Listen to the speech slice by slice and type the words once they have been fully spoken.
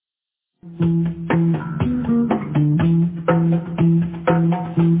All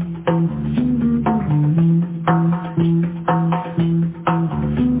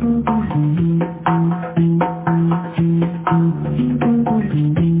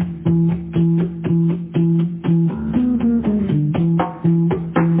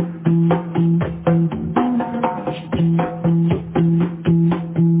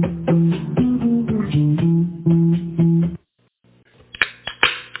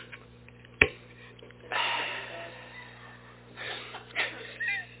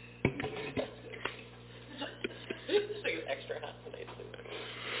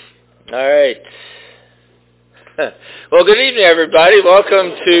right. Well, good evening, everybody.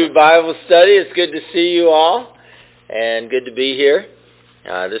 Welcome to Bible study. It's good to see you all, and good to be here.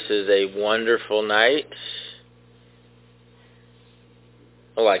 This is a wonderful night.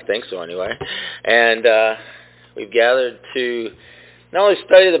 Well, I think so, anyway. And we've gathered to not only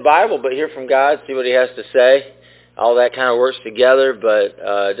study the Bible, but hear from God, see what He has to say. All that kind of works together,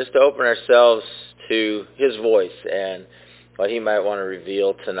 but just to open ourselves to His voice and what He might want to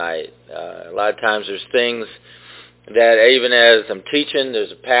reveal tonight. A lot of times there's things that even as I'm teaching,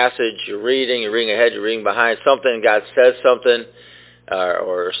 there's a passage you're reading ahead, you're reading behind something, God says something,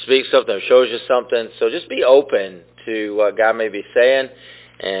 or speaks something, or shows you something. So just be open to what God may be saying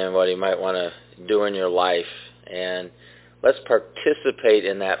and what He might want to do in your life. And let's participate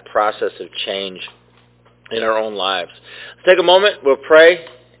in that process of change in our own lives. Let's take a moment, we'll pray,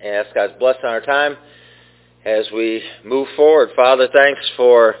 and ask God's blessing on our time as we move forward. Father, thanks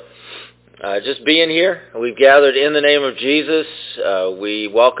for just being here. We've gathered in the name of Jesus. We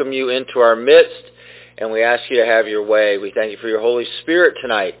welcome you into our midst, and we ask you to have your way. We thank you for your Holy Spirit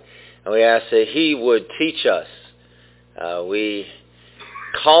tonight, and we ask that He would teach us. We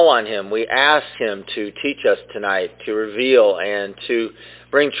call on Him. We ask Him to teach us tonight, to reveal and to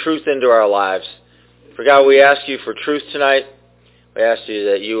bring truth into our lives. For God, we ask you for truth tonight. We ask you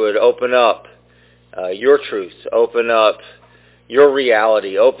that you would open up your truth, open up your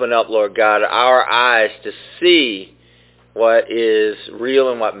reality, open up, Lord God, our eyes to see what is real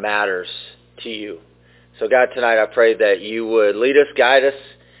and what matters to you. So God, tonight I pray that you would lead us, guide us.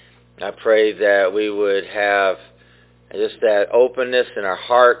 I pray that we would have just that openness in our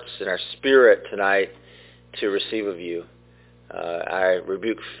hearts and our spirit tonight to receive of you. I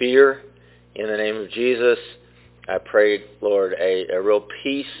rebuke fear in the name of Jesus. I pray, Lord, a real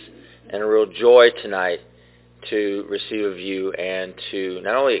peace and a real joy tonight to receive of you and to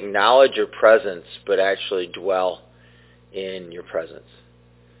not only acknowledge your presence, but actually dwell in your presence.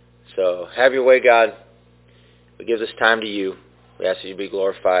 So have your way, God. We give this time to you. We ask that you be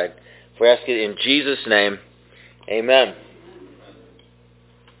glorified. We ask it in Jesus' name. Amen.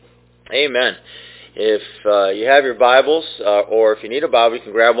 Amen. If you have your Bibles, or if you need a Bible, you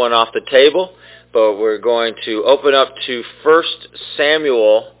can grab one off the table. But we're going to open up to 1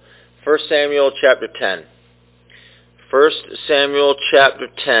 Samuel chapter 10. 1 Samuel chapter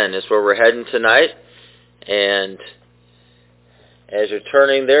 10 is where we're heading tonight. And as you're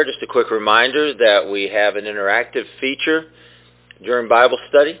turning there, just a quick reminder that we have an interactive feature during Bible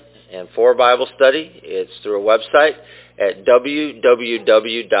study and for Bible study. It's through a website at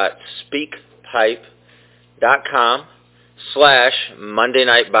www.speakpipe.com/Monday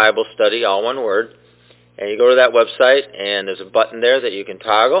Night Bible Study, all one word. And you go to that website, and there's a button there that you can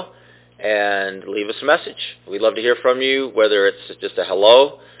toggle and leave us a message. We'd love to hear from you, whether it's just a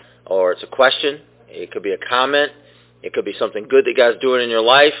hello or it's a question. It could be a comment. It could be something good that God's doing in your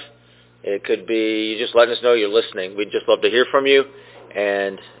life. It could be you just letting us know you're listening. We'd just love to hear from you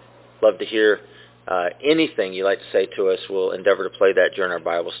and love to hear anything you'd like to say to us. We'll endeavor to play that during our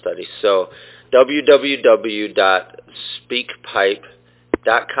Bible study. So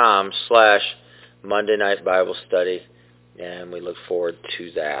www.speakpipe.com/Monday Night Bible Study, and we look forward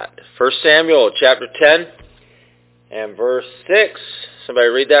to that. 1 Samuel chapter 10 and verse 6. Somebody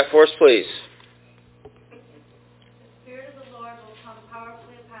read that for us, please. The Spirit of the Lord will come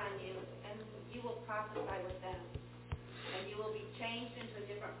powerfully upon you, and you will prophesy with them, and you will be changed into a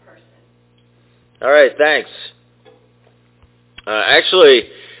different person. All right, thanks. Actually,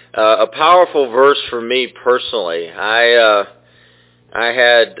 a powerful verse for me personally. I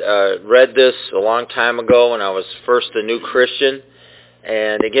had read this a long time ago when I was first a new Christian,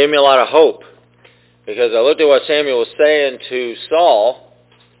 and it gave me a lot of hope because I looked at what Samuel was saying to Saul,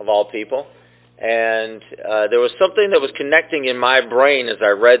 of all people, and there was something that was connecting in my brain as I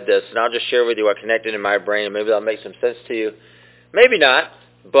read this, and I'll just share with you what connected in my brain, and maybe that'll make some sense to you. Maybe not,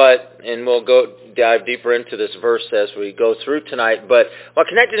 and we'll dive deeper into this verse as we go through tonight, but what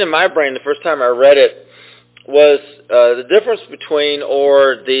connected in my brain the first time I read it was the difference between,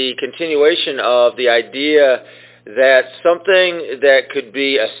 or the continuation of, the idea that something that could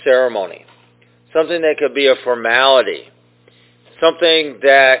be a ceremony, something that could be a formality, something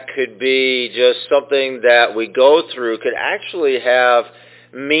that could be just something that we go through could actually have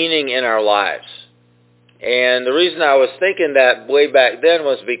meaning in our lives. And the reason I was thinking that way back then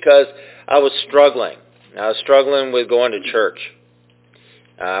was because I was struggling. I was struggling with going to church.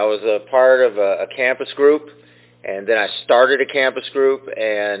 I was a part of a campus group, and then I started a campus group,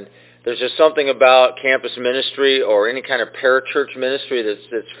 and there's just something about campus ministry or any kind of parachurch ministry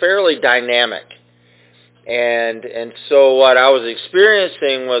that's fairly dynamic. And so what I was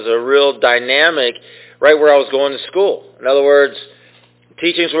experiencing was a real dynamic right where I was going to school. In other words,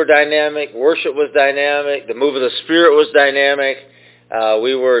 teachings were dynamic, worship was dynamic, the move of the Spirit was dynamic.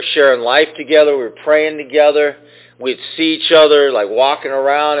 We were sharing life together, we were praying together. We'd see each other like walking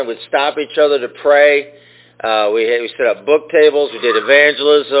around, and we'd stop each other to pray. We set up book tables, we did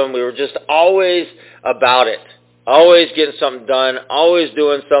evangelism. We were just always about it, always getting something done, always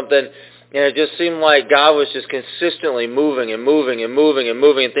doing something. And it just seemed like God was just consistently moving and moving and moving and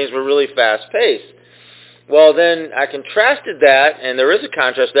moving, and things were really fast-paced. Well, then I contrasted that, and there is a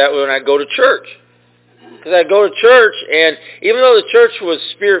contrast to that when I go to church. Because I go to church, and even though the church was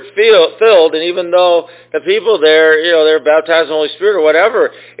Spirit-filled, and even though the people there, they were baptized in the Holy Spirit or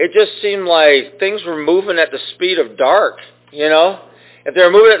whatever, it just seemed like things were moving at the speed of dark, If they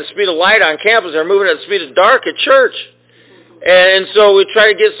were moving at the speed of light on campus, they were moving at the speed of dark at church. And so we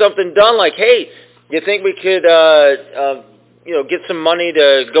try to get something done like, hey, you think we could, get some money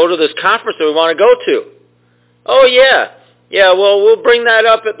to go to this conference that we want to go to? Oh, yeah. Yeah, well, we'll bring that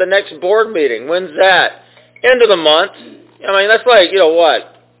up at the next board meeting. When's that? End of the month. I mean, that's like,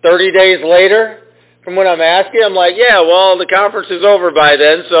 30 days later from when I'm asking? I'm like, yeah, well, the conference is over by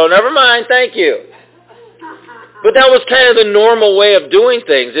then, so never mind, thank you. But that was kind of the normal way of doing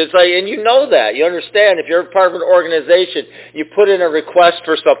things. It's like, and you know that. You understand, if you're part of an organization, you put in a request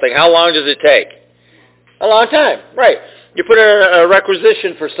for something. How long does it take? A long time, right. You put in a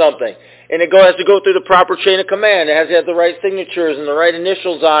requisition for something, and it has to go through the proper chain of command. It has to have the right signatures and the right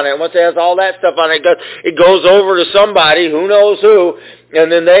initials on it. And once it has all that stuff on it, it goes over to somebody, who knows who, and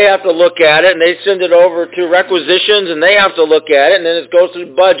then they have to look at it, and they send it over to requisitions, and they have to look at it, and then it goes to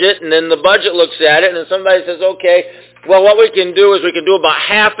the budget, and then the budget looks at it, and then somebody says, okay, well, what we can do is we can do about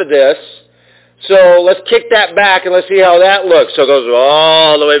half of this, so let's kick that back and let's see how that looks. So it goes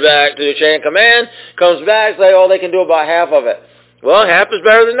all the way back to the chain of command, comes back, say, they can do about half of it. Well, half is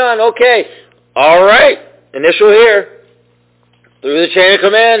better than none. Okay. All right. Initial here. Through the chain of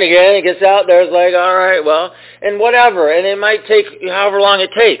command again. It gets out there. It's like, all right, well, and whatever. And it might take however long it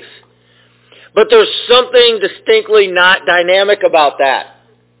takes. But there's something distinctly not dynamic about that.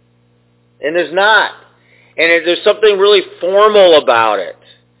 And there's not. And there's something really formal about it.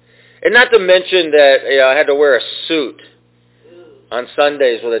 And not to mention that I had to wear a suit on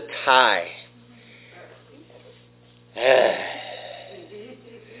Sundays with a tie.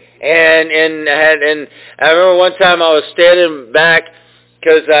 And I remember one time I was standing back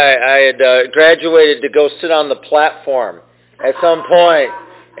because I had graduated to go sit on the platform at some point.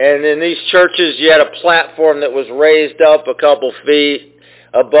 And in these churches, you had a platform that was raised up a couple feet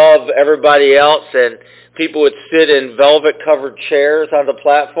above everybody else, and people would sit in velvet-covered chairs on the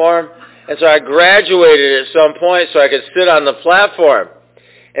platform. And so I graduated at some point so I could sit on the platform.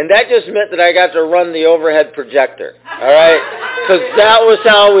 And that just meant that I got to run the overhead projector, all right? Because that was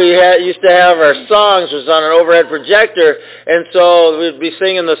how we used to have our songs, was on an overhead projector. And so we'd be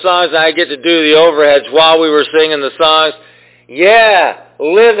singing the songs, and I'd get to do the overheads while we were singing the songs. Yeah,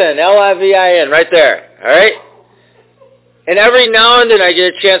 living, L-I-V-I-N, right there, all right? And every now and then I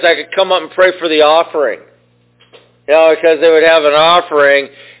get a chance I could come up and pray for the offering. Because they would have an offering,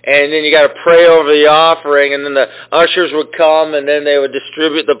 and then you got to pray over the offering, and then the ushers would come, and then they would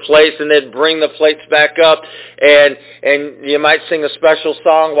distribute the plates, and they'd bring the plates back up, and you might sing a special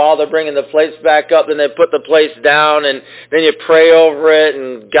song while they're bringing the plates back up, then they put the plates down, and then you pray over it,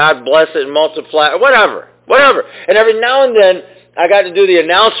 and God bless it and multiply, whatever. And every now and then, I got to do the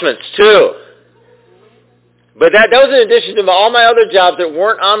announcements, too. But that was in addition to all my other jobs that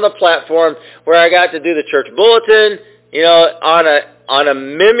weren't on the platform, where I got to do the church bulletin, on a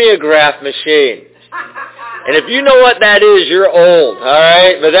mimeograph machine. And if you know what that is, you're old, all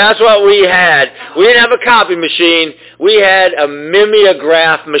right? But that's what we had. We didn't have a copy machine. We had a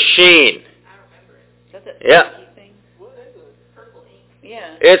mimeograph machine. That's a yeah. Thing. What is it? Purple ink.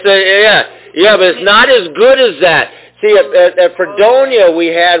 Yeah, but it's not as good as that. See, at Fredonia, we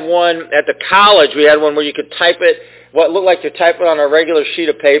had one, at the college, we had one where you could type it, what looked like you type it on a regular sheet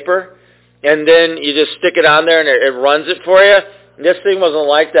of paper, and then you just stick it on there and it runs it for you. This thing wasn't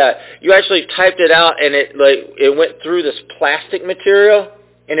like that. You actually typed it out, and it went through this plastic material,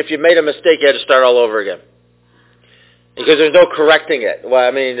 and if you made a mistake, you had to start all over again. Because there's no correcting it. Well,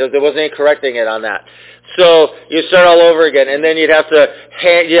 I mean, there wasn't any correcting it on that. So you start all over again, and then you'd have to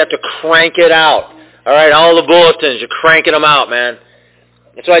crank it out. All right, all the bulletins, you're cranking them out, man.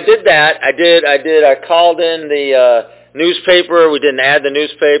 And so I did that. I called in the newspaper. We didn't add the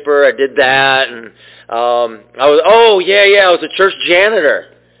newspaper. I did that, and I was a church janitor.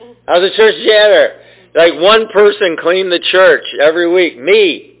 Like one person cleaned the church every week.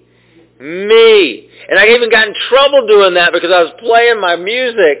 Me. And I even got in trouble doing that because I was playing my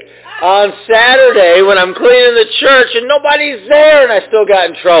music on Saturday when I'm cleaning the church and nobody's there, and I still got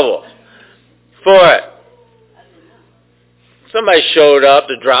in trouble for it. Somebody showed up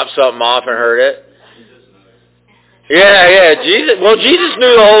to drop something off and heard it. Yeah, Jesus. Well, Jesus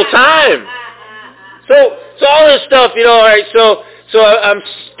knew the whole time. So all this stuff, all right, so I'm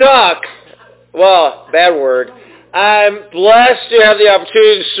stuck. Well, bad word. I'm blessed to have the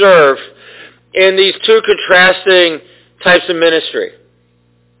opportunity to serve in these two contrasting types of ministry.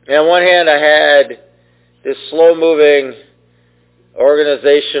 And on one hand, I had this slow-moving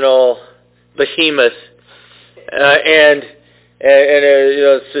organizational behemoth, and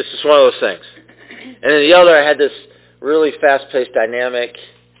it's just one of those things. And then the other, I had this really fast-paced, dynamic,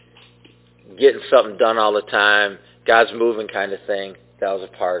 getting something done all the time, God's moving kind of thing that I was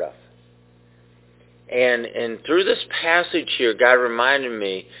a part of. And through this passage here, God reminded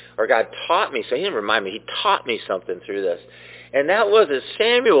me, or God taught me, so he didn't remind me, he taught me something through this. And that was that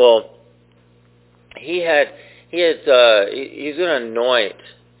Samuel, he's going to anoint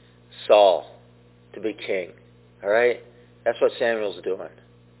Saul to be king. All right? That's what Samuel's doing.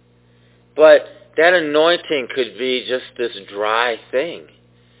 But that anointing could be just this dry thing.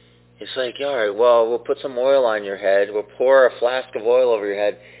 It's like, all right, well, we'll put some oil on your head. We'll pour a flask of oil over your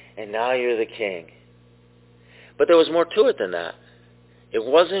head, and now you're the king. But there was more to it than that. It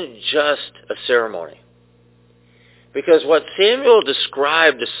wasn't just a ceremony. Because what Samuel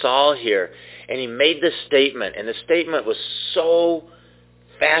described to Saul here, and he made this statement, and the statement was so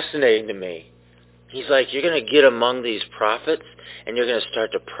fascinating to me. He's like, you're going to get among these prophets, and you're going to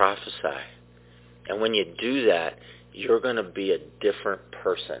start to prophesy. And when you do that, you're going to be a different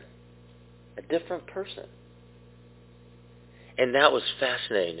person. A different person. And that was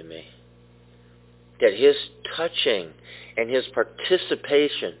fascinating to me. That his touching and his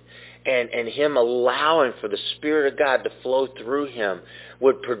participation and him allowing for the Spirit of God to flow through him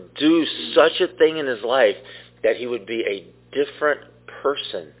would produce such a thing in his life that he would be a different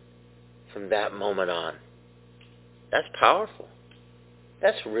person from that moment on. That's powerful.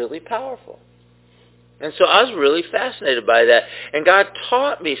 That's really powerful. And so I was really fascinated by that. And God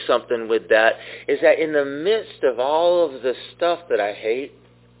taught me something with that, is that in the midst of all of the stuff that I hate,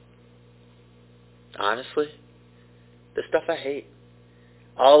 honestly, the stuff I hate,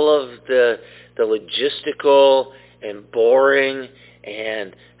 all of the logistical and boring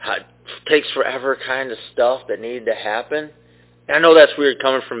and how it takes forever kind of stuff that needed to happen. I know that's weird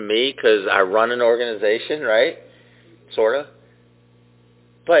coming from me because I run an organization, right? Sort of.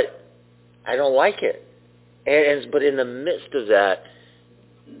 But I don't like it. But in the midst of that,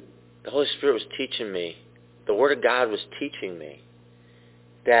 the Holy Spirit was teaching me, the Word of God was teaching me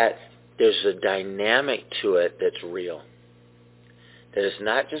that there's a dynamic to it that's real. That it's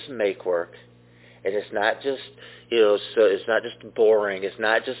not just make work, and it's not just, so it's not just boring, it's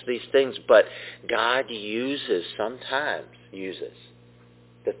not just these things, but God sometimes uses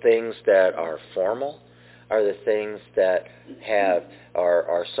the things that are formal, are the things that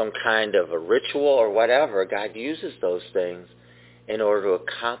are some kind of a ritual or whatever. God uses those things in order to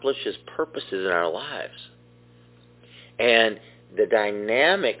accomplish his purposes in our lives. And the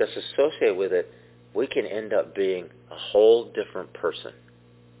dynamic that's associated with it, we can end up being a whole different person.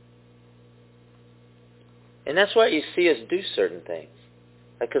 And that's why you see us do certain things.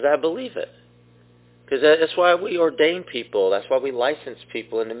 Because I believe it. Because that's why we ordain people. That's why we license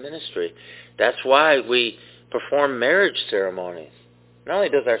people into ministry. That's why we perform marriage ceremonies. Not only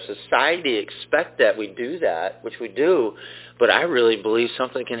does our society expect that we do that, which we do, but I really believe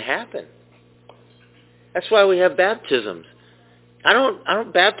something can happen. That's why we have baptisms. I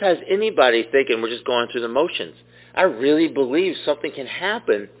don't baptize anybody thinking we're just going through the motions. I really believe something can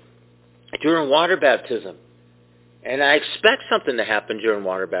happen during water baptism. And I expect something to happen during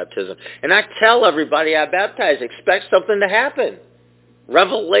water baptism. And I tell everybody I baptize, expect something to happen.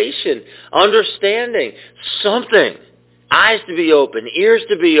 Revelation, understanding, something. Eyes to be open, ears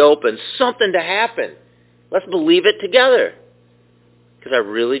to be open, something to happen. Let's believe it together. Because I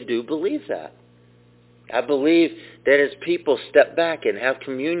really do believe that. I believe that as people step back and have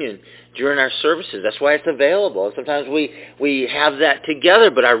communion during our services, that's why it's available. And sometimes we have that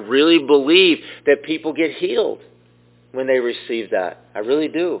together, but I really believe that people get healed when they receive that. I really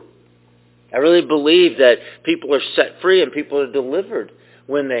do. I really believe that people are set free and people are delivered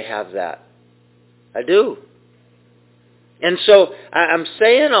when they have that. I do. And so I'm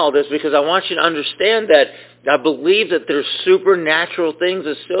saying all this because I want you to understand that I believe that there's supernatural things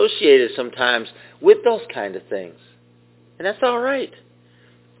associated sometimes with those kind of things. And that's all right.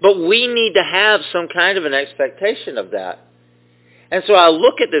 But we need to have some kind of an expectation of that. And so I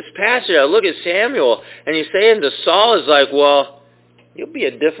look at this passage, I look at Samuel, and he's saying to Saul is like, well, you'll be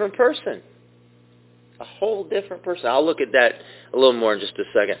a different person. A whole different person. I'll look at that a little more in just a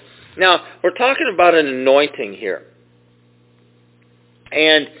second. Now, we're talking about an anointing here.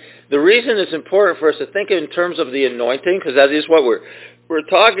 And the reason it's important for us to think in terms of the anointing, because that is what we're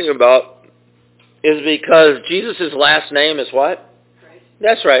talking about, is because Jesus' last name is what? Christ.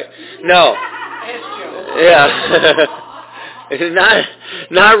 That's right. No. Yeah.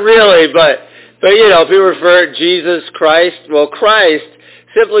 not really, but you know, if you refer to Jesus Christ, well, Christ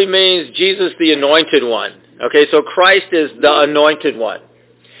simply means Jesus the anointed one. Okay, so Christ is the anointed one.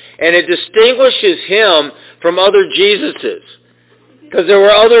 And it distinguishes him from other Jesuses. Because there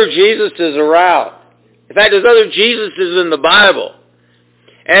were other Jesuses around. In fact, there's other Jesuses in the Bible.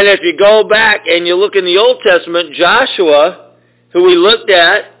 And if you go back and you look in the Old Testament, Joshua, who we looked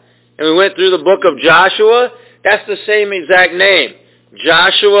at, and we went through the book of Joshua, that's the same exact name.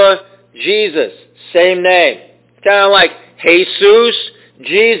 Joshua, Jesus, same name. It's kind of like Jesus,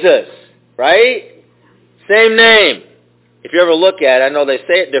 Jesus, right? Same name. If you ever look at it, I know they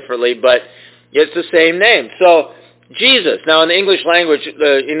say it differently, but it's the same name. So, Jesus. Now, in the English language,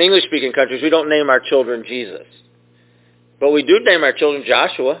 in English-speaking countries, we don't name our children Jesus. But we do name our children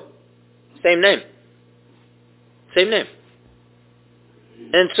Joshua. Same name. Same name.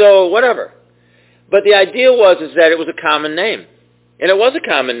 And so, whatever. But the idea is that it was a common name. And it was a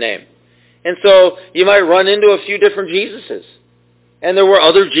common name. And so, you might run into a few different Jesuses. And there were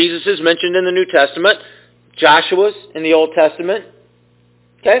other Jesuses mentioned in the New Testament. Joshua's in the Old Testament.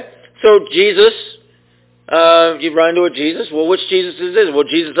 Okay? So, Jesus... you run into a Jesus. Well, which Jesus is this? Well,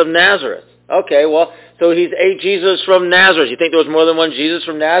 Jesus of Nazareth. Okay, well, so he's a Jesus from Nazareth. You think there was more than one Jesus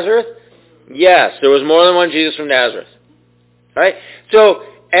from Nazareth? Yes, there was more than one Jesus from Nazareth. All right? So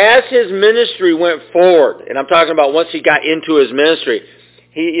as his ministry went forward, and I'm talking about once he got into his ministry,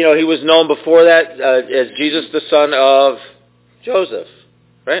 he was known before that as Jesus, the son of Joseph,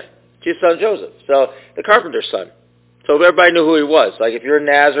 right? Jesus, son of Joseph. So the carpenter's son. So everybody knew who he was. Like if you're in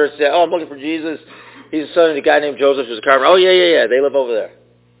Nazareth, say, oh, I'm looking for Jesus. He's the son of a guy named Joseph who's a carpenter. Oh, yeah. They live over there.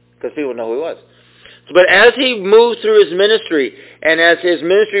 Because people know who he was. So, but as he moved through his ministry, and as his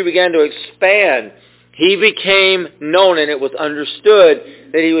ministry began to expand, he became known, and it was understood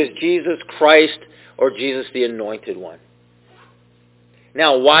that he was Jesus Christ or Jesus the Anointed One.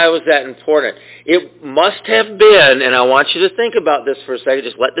 Now, why was that important? It must have been, and I want you to think about this for a second,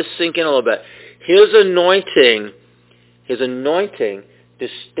 just let this sink in a little bit. His anointing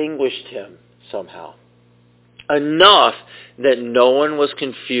distinguished him somehow. Enough that no one was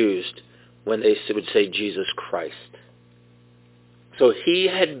confused when they would say Jesus Christ. So he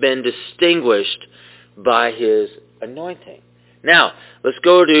had been distinguished by his anointing. Now, let's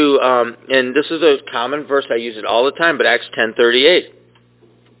go to, and this is a common verse, I use it all the time, but Acts 10:38.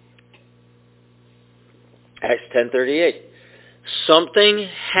 Acts 10:38. Something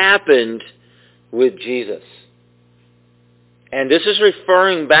happened with Jesus. And this is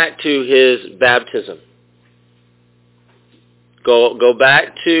referring back to his baptism. Go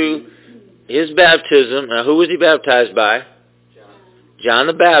back to his baptism. Now, who was he baptized by? John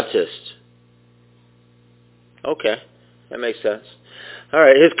the Baptist. Okay, that makes sense. All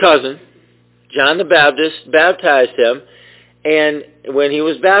right, his cousin, John the Baptist, baptized him. And when he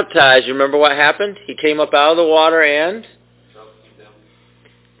was baptized, you remember what happened? He came up out of the water and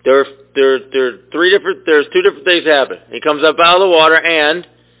there's two different things happen. He comes up out of the water and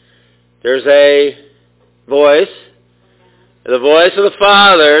there's a voice. The voice of the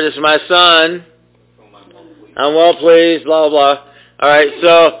Father, this is my son. I'm well pleased, blah, blah. All right,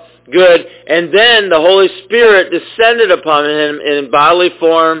 so good. And then the Holy Spirit descended upon him in bodily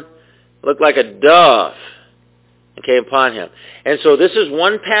form, looked like a dove, and came upon him. And so this is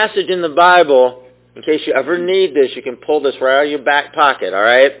one passage in the Bible. In case you ever need this, you can pull this right out of your back pocket, all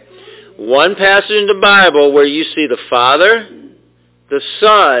right? One passage in the Bible where you see the Father, the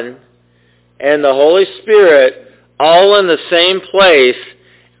Son, and the Holy Spirit all in the same place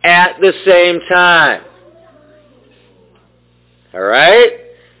at the same time. All right?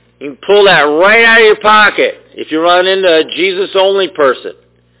 You can pull that right out of your pocket if you run into a Jesus-only person.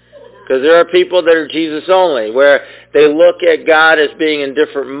 Because there are people that are Jesus-only, where they look at God as being in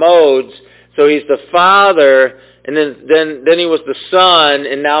different modes. So he's the Father, and then he was the Son,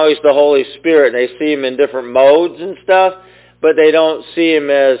 and now he's the Holy Spirit. And they see him in different modes and stuff, but they don't see him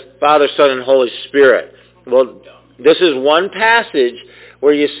as Father, Son, and Holy Spirit. Well, this is one passage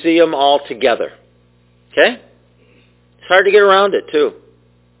where you see them all together. Okay? It's hard to get around it, too.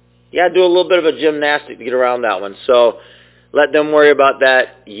 You got to do a little bit of a gymnastic to get around that one. So let them worry about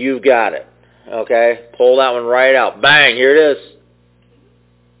that. You've got it. Okay? Pull that one right out. Bang, here it is.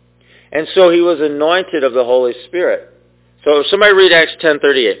 And so he was anointed of the Holy Spirit. So somebody read Acts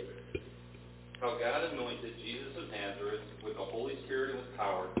 10:38. How God anointed Jesus of Nazareth with the Holy Spirit and with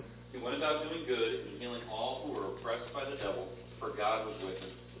power. He went about doing good and healing all who were oppressed by the devil, for God was with him.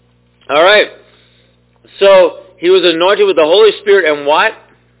 All right. So he was anointed with the Holy Spirit and what?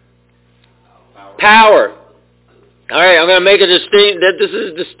 Power. All right, I'm going to make this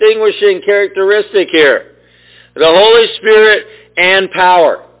is a distinguishing characteristic here. The Holy Spirit and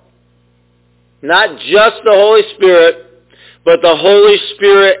power. Not just the Holy Spirit, but the Holy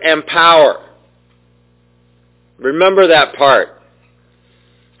Spirit and power. Remember that part.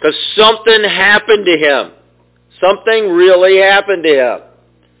 Because something happened to him. Something really happened to him.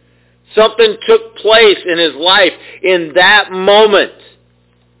 Something took place in his life in that moment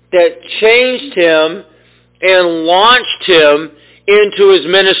that changed him and launched him into his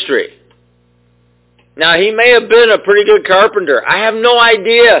ministry. Now, he may have been a pretty good carpenter. I have no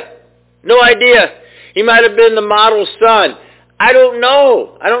idea. No idea. He might have been the model son. I don't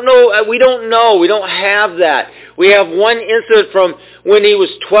know. We don't know. We don't have that. We have one incident from when he was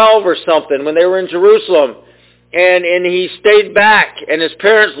 12 or something, when they were in Jerusalem. And he stayed back, and his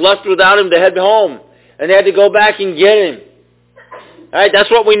parents left without him to head home. And they had to go back and get him. All right,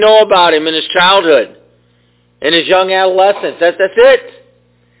 that's what we know about him in his childhood, in his young adolescence. That's it.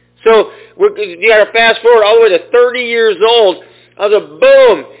 So you got to fast forward all the way to 30 years old.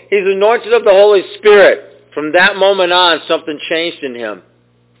 Boom, he's anointed of the Holy Spirit. From that moment on, something changed in him.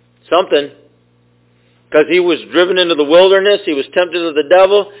 Something. Because he was driven into the wilderness. He was tempted of the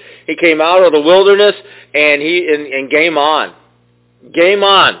devil. He came out of the wilderness, and game on. Game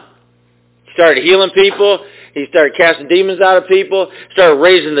on. He started healing people. He started casting demons out of people. Started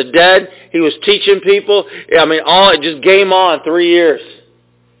raising the dead. He was teaching people. Just game on 3 years.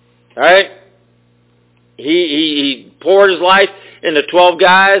 All right? He poured his life into 12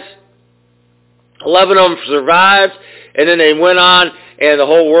 guys. 11 of them survived. And then they went on, and the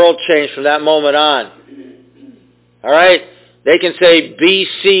whole world changed from that moment on. All right? They can say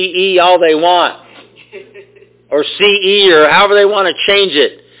BCE all they want. Or CE, or however they want to change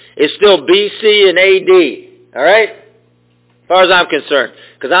it. It's still BC and AD. All right? As far as I'm concerned.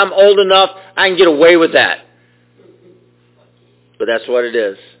 Because I'm old enough, I can get away with that. But that's what it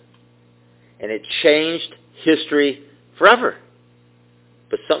is. And it changed history forever.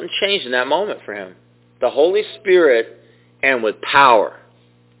 But something changed in that moment for him. The Holy Spirit and with power.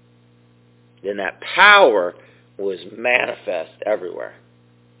 Then that power was manifest everywhere.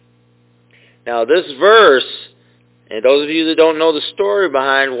 Now this verse, and those of you that don't know the story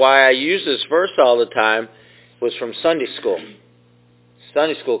behind why I use this verse all the time, was from Sunday school.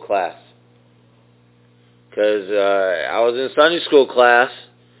 Sunday school class. Because I was in Sunday school class,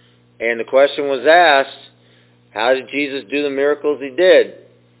 and the question was asked, how did Jesus do the miracles he did?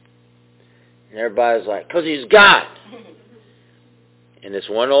 And everybody's like, because he's God. And this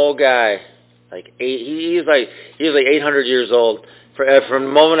one old guy, he was like 800 years old. From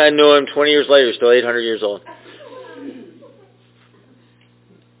the moment I knew him, 20 years later, he's still 800 years old.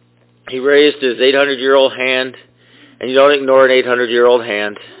 He raised his 800-year-old hand, and you don't ignore an 800-year-old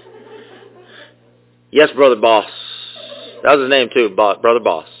hand. Yes, Brother Boss. That was his name too, Brother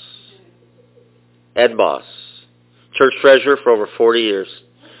Boss. Ed Boss. Church treasurer for over 40 years.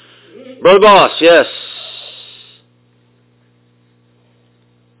 Brother Boss, yes.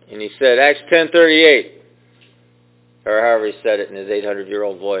 And he said, Acts 10:38, or however he said it in his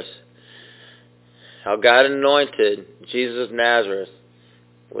 800-year-old voice. How God anointed Jesus of Nazareth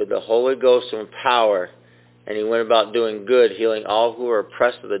with the Holy Ghost and power, and he went about doing good, healing all who were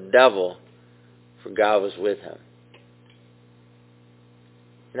oppressed of the devil, for God was with him.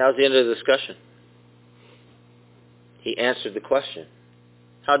 And that was the end of the discussion. He answered the question.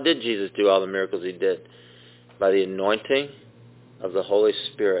 How did Jesus do all the miracles he did? By the anointing of the Holy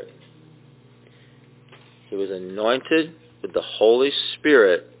Spirit. He was anointed with the Holy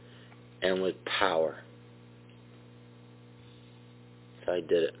Spirit and with power. That's how he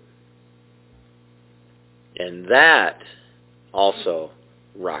did it. And that also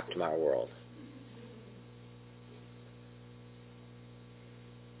rocked my world.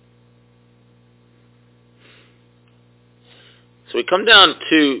 So we come down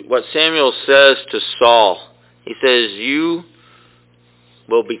to what Samuel says to Saul. He says, you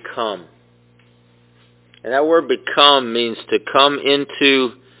will become. And that word become means to come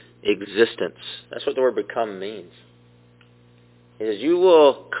into existence. That's what the word become means. He says, you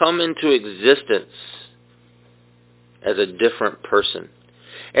will come into existence as a different person.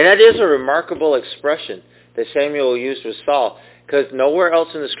 And that is a remarkable expression that Samuel used with Saul, because nowhere else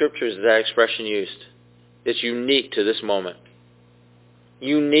in the Scriptures is that expression used. It's unique to this moment.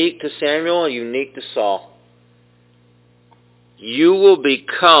 Unique to Samuel and unique to Saul. You will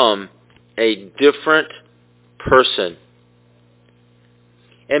become a different person.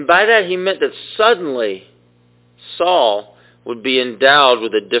 And by that he meant that suddenly Saul would be endowed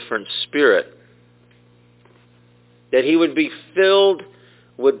with a different spirit. That he would be filled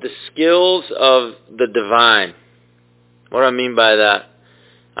with the skills of the divine. What do I mean by that?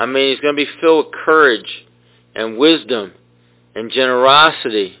 I mean he's going to be filled with courage and wisdom and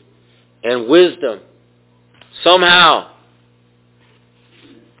generosity and wisdom. Somehow.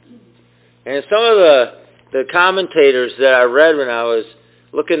 And some of the commentators that I read when I was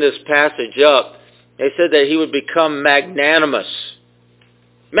looking this passage up, they said that he would become magnanimous.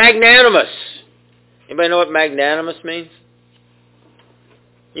 Magnanimous! Anybody know what magnanimous means?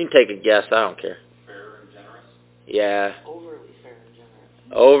 You can take a guess, I don't care. Fair and generous? Yeah. Overly fair and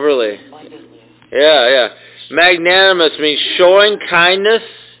generous. Overly. Abundantly. Yeah. Magnanimous means showing kindness,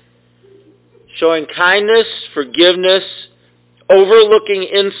 forgiveness, overlooking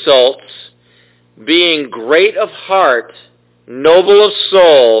insults, being great of heart, noble of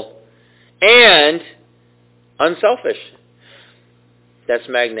soul, and unselfish. That's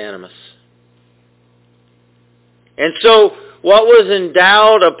magnanimous. And so what was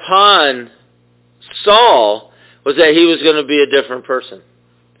endowed upon Saul was that he was going to be a different person.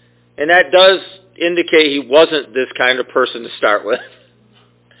 And that does indicate he wasn't this kind of person to start with.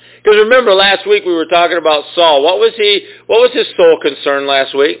 Because remember last week we were talking about Saul. What was his sole concern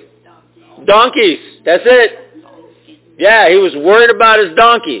last week? Donkeys. That's it. Yeah, he was worried about his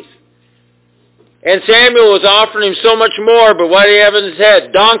donkeys. And Samuel was offering him so much more, but what did he have in his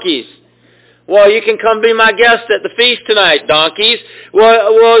head? Donkeys. Well, you can come be my guest at the feast tonight, donkeys.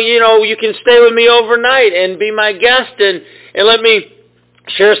 Well, you can stay with me overnight and be my guest and let me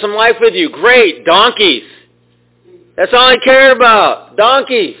share some life with you. Great, donkeys. That's all he cared about,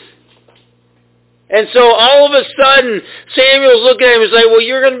 donkeys. And so all of a sudden, Samuel's looking at him and saying, well,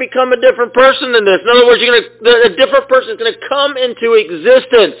 you're going to become a different person than this. In other words, a different person is going to come into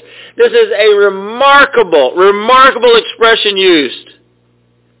existence. This is a remarkable expression used.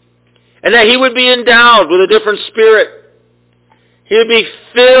 And that he would be endowed with a different spirit. He would be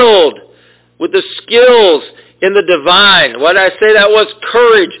filled with the skills in the divine. What did I say that was?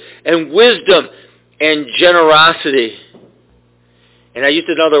 Courage and wisdom and generosity. And I used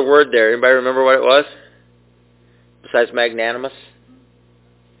another word there. Anybody remember what it was? Besides magnanimous?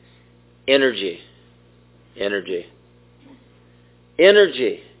 Energy. Energy.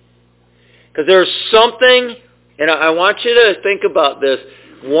 Because there's something, and I want you to think about this.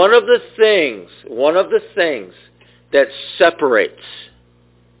 One of the things that separates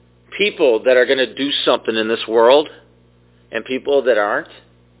people that are going to do something in this world and people that aren't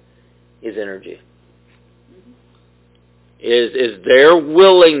is energy. Is their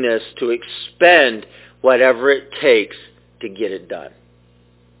willingness to expend whatever it takes to get it done.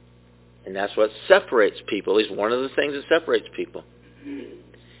 And that's what separates people. At least one of the things that separates people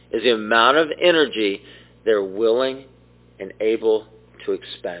is the amount of energy they're willing and able to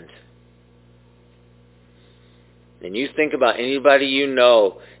expend. And you think about anybody you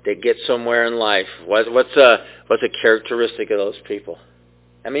know that gets somewhere in life. What's a characteristic of those people?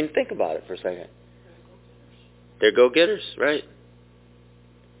 I mean, think about it for a second. They're go-getters, right?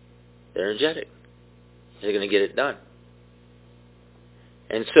 They're energetic. They're going to get it done.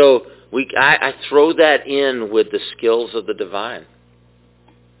 And so I throw that in with the skills of the divine.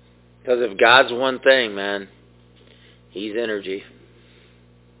 Because if God's one thing, man, He's energy.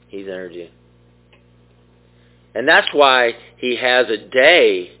 He's energy. And that's why He has a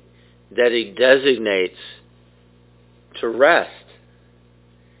day that He designates to rest.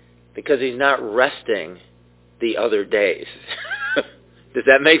 Because He's not resting the other days. Does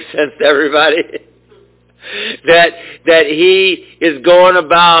that make sense to everybody? That He is going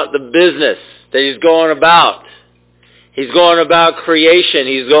about the business that He's going about. He's going about creation.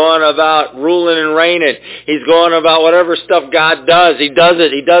 He's going about ruling and reigning. He's going about whatever stuff God does. He does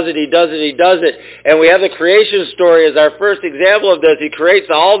it. He does it. He does it. He does it. And we have the creation story as our first example of this. He creates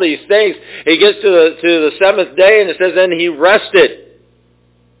all these things. He gets to the seventh day and it says then he rested.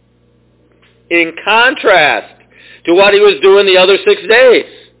 In contrast to what he was doing the other 6 days.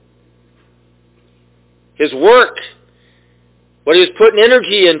 His work. What he was putting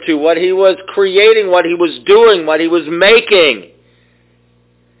energy into, what he was creating, what he was doing, what he was making.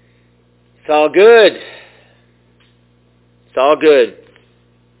 It's all good. It's all good.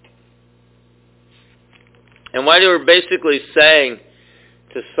 And what they were basically saying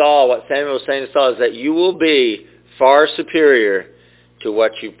to Saul, what Samuel was saying to Saul is that you will be far superior to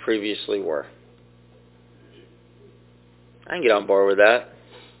what you previously were. I can get on board with that.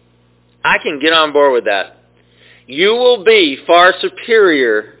 I can get on board with that. You will be far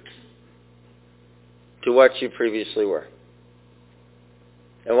superior to what you previously were.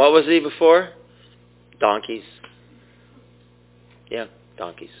 And what was he before? Donkeys. Yeah,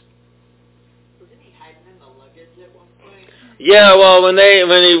 donkeys. Wasn't he hiding in the luggage at one point? Yeah, well, when he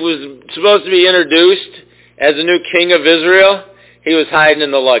was supposed to be introduced as the new king of Israel, he was hiding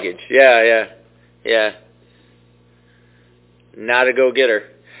in the luggage. Yeah. Not a go-getter.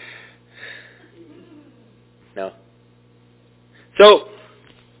 No. So,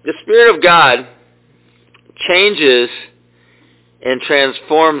 the Spirit of God changes and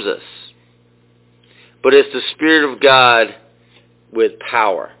transforms us. But it's the Spirit of God with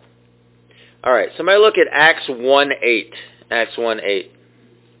power. All right, somebody look at Acts 1:8. Acts 1:8.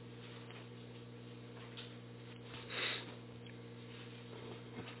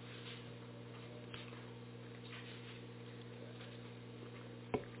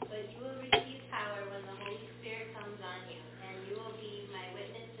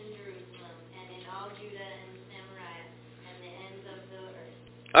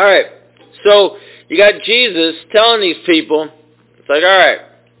 All right, so you got Jesus telling these people, it's like, all right,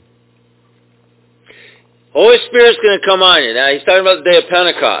 Holy Spirit's going to come on you. Now, he's talking about the day of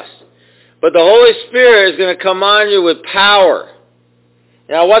Pentecost. But the Holy Spirit is going to come on you with power.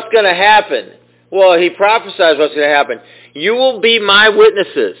 Now, what's going to happen? Well, he prophesies what's going to happen. You will be my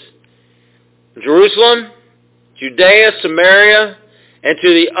witnesses. Jerusalem, Judea, Samaria, and to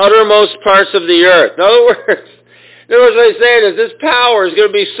the uttermost parts of the earth. In other words, what he's saying is this power is going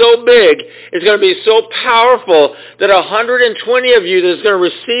to be so big, it's going to be so powerful that 120 of you that's going to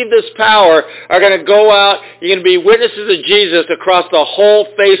receive this power are going to go out, you're going to be witnesses of Jesus across the whole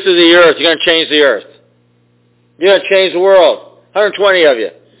face of the earth. You're going to change the earth. You're going to change the world. 120 of you.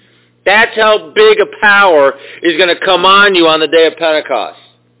 That's how big a power is going to come on you on the day of Pentecost.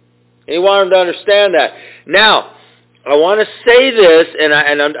 And you want them to understand that. Now, I want to say this, and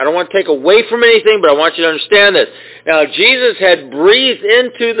I don't want to take away from anything, but I want you to understand this. Now, Jesus had breathed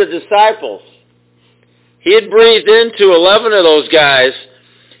into the disciples. He had breathed into 11 of those guys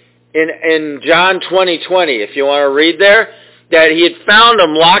in John 20:20, if you want to read there, that he had found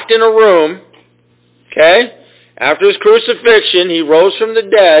them locked in a room, okay? After his crucifixion, he rose from the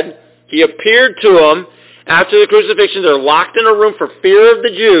dead. He appeared to them. After the crucifixion, they're locked in a room for fear of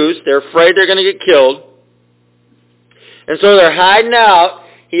the Jews. They're afraid they're going to get killed. And so they're hiding out.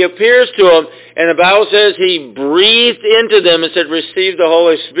 He appears to them, and the Bible says he breathed into them and said, receive the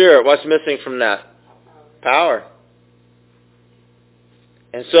Holy Spirit. What's missing from that? Power.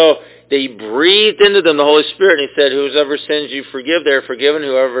 And so they breathed into them the Holy Spirit, and he said, whoever sins you forgive, they are forgiven.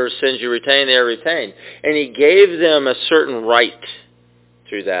 Whoever sins you retain, they are retained. And he gave them a certain right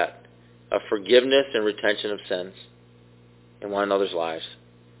through that, of forgiveness and retention of sins in one another's lives.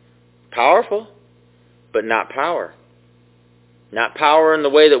 Powerful, but not power. Not power in the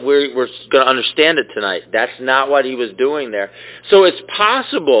way that we're going to understand it tonight. That's not what he was doing there. So it's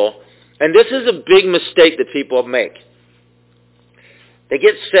possible, and this is a big mistake that people make. They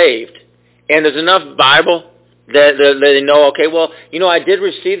get saved, and there's enough Bible that they know, okay, well, I did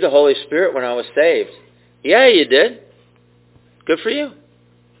receive the Holy Spirit when I was saved. Yeah, you did. Good for you.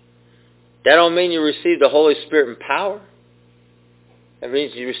 That don't mean you received the Holy Spirit in power. That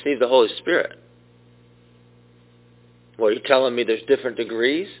means you received the Holy Spirit. Well, are you telling me there's different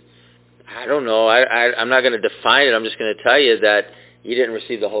degrees? I don't know. I'm not going to define it. I'm just going to tell you that you didn't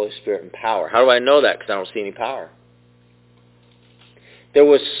receive the Holy Spirit in power. How do I know that? Because I don't see any power. There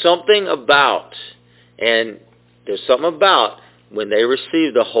was something about when they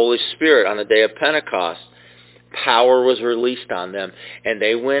received the Holy Spirit on the day of Pentecost, power was released on them, and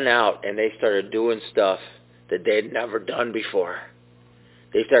they went out and they started doing stuff that they'd never done before.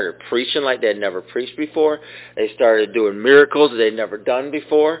 They started preaching like they'd never preached before. They started doing miracles that they'd never done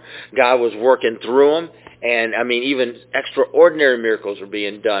before. God was working through them. And, I mean, even extraordinary miracles were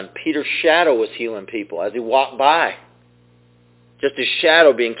being done. Peter's shadow was healing people as he walked by. Just his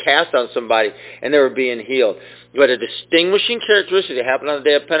shadow being cast on somebody, and they were being healed. But a distinguishing characteristic that happened on the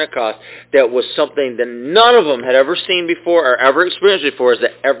day of Pentecost that was something that none of them had ever seen before or ever experienced before is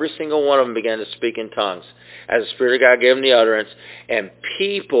that every single one of them began to speak in tongues as the Spirit of God gave them the utterance, and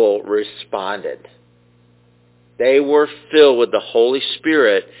people responded. They were filled with the Holy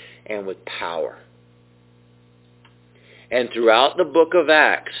Spirit and with power. And throughout the book of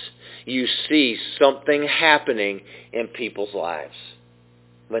Acts, you see something happening in people's lives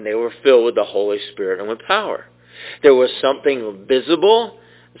when they were filled with the Holy Spirit and with power. There was something visible,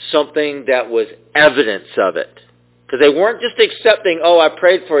 something that was evidence of it. Because they weren't just accepting, oh, I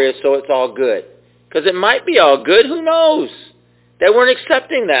prayed for you, so it's all good. Because it might be all good, who knows? They weren't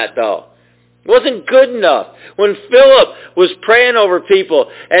accepting that, though. It wasn't good enough. When Philip was praying over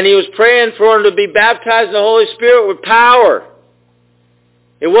people, and he was praying for them to be baptized in the Holy Spirit with power,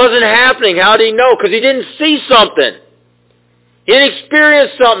 it wasn't happening. How did he know? Because he didn't see something. He had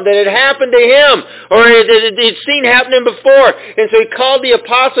experienced something that had happened to him, or he'd seen happening before. And so he called the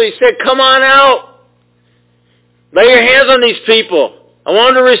apostle. He said, come on out. Lay your hands on these people. I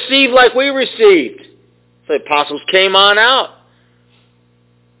want them to receive like we received. So the apostles came on out.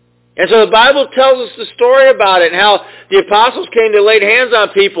 And so the Bible tells us the story about it and how the apostles came to lay hands on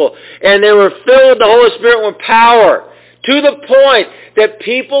people, and they were filled with the Holy Spirit with power. To the point that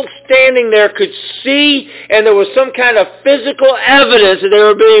people standing there could see, and there was some kind of physical evidence that they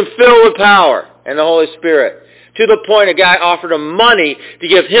were being filled with power and the Holy Spirit. To the point a guy offered them money to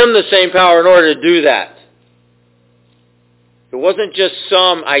give him the same power in order to do that. It wasn't just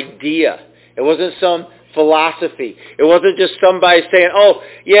some idea. It wasn't some philosophy. It wasn't just somebody saying, oh,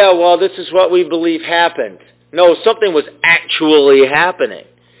 yeah, well, this is what we believe happened. No, something was actually happening.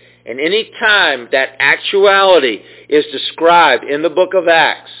 And any time that actuality is described in the book of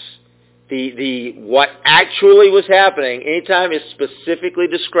Acts, what actually was happening, anytime it's specifically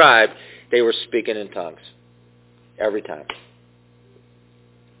described, they were speaking in tongues. Every time.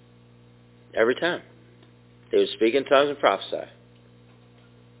 Every time. They would speak in tongues and prophesy.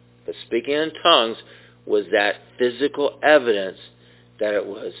 But speaking in tongues was that physical evidence that it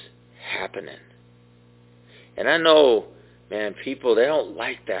was happening. And I know, man, people, they don't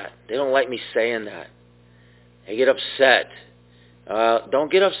like that. They don't like me saying that. They get upset. Don't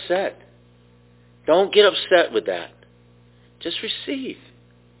get upset. Don't get upset with that. Just receive.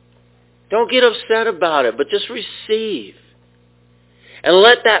 Don't get upset about it, but just receive. And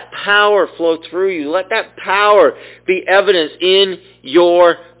let that power flow through you. Let that power be evidence in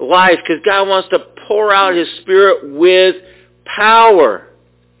your life, because God wants to pour out His Spirit with power.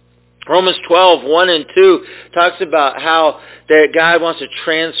 Romans 12, 1 and 2 talks about how that God wants to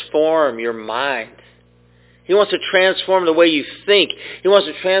transform your mind. He wants to transform the way you think. He wants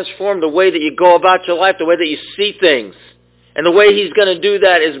to transform the way that you go about your life, the way that you see things. And the way He's going to do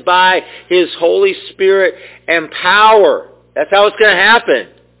that is by His Holy Spirit and power. That's how it's going to happen.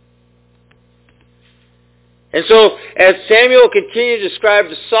 And so, as Samuel continued to describe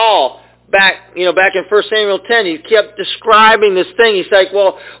to Saul, back in 1 Samuel 10, he kept describing this thing. He's like,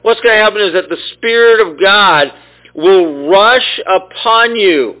 well, what's going to happen is that the Spirit of God will rush upon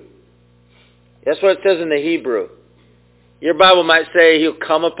you. That's what it says in the Hebrew. Your Bible might say He'll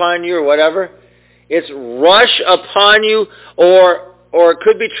come upon you or whatever. It's rush upon you, or it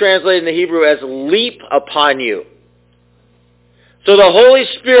could be translated in the Hebrew as leap upon you. So the Holy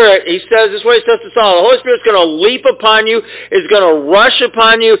Spirit, he says, this is what he says to Saul, the Holy Spirit's going to leap upon you, is going to rush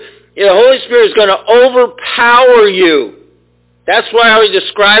upon you. The Holy Spirit is going to overpower you. That's how he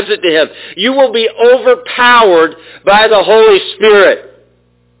describes it to him. You will be overpowered by the Holy Spirit.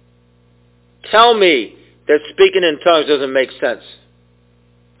 Tell me that speaking in tongues doesn't make sense.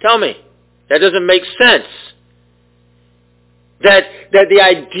 Tell me. That doesn't make sense. That the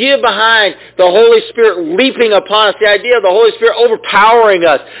idea behind the Holy Spirit leaping upon us, the idea of the Holy Spirit overpowering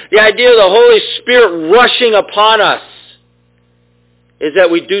us, the idea of the Holy Spirit rushing upon us, is that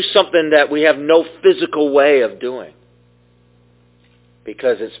we do something that we have no physical way of doing.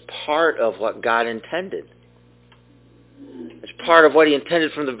 Because it's part of what God intended. It's part of what He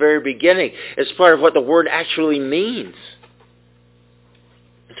intended from the very beginning. It's part of what the Word actually means.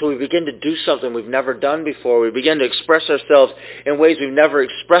 So we begin to do something we've never done before. We begin to express ourselves in ways we've never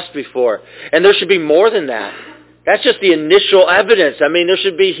expressed before. And there should be more than that. That's just the initial evidence. I mean, there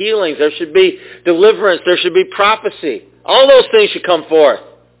should be healings. There should be deliverance. There should be prophecy. All those things should come forth.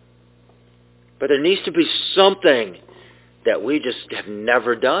 But there needs to be something that we just have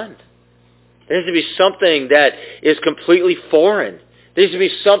never done. There needs to be something that is completely foreign, There needs to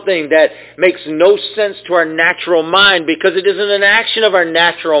be something that makes no sense to our natural mind because it isn't an action of our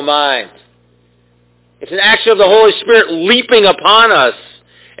natural mind. It's an action of the Holy Spirit leaping upon us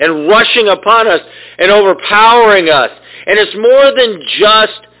and rushing upon us and overpowering us. And it's more than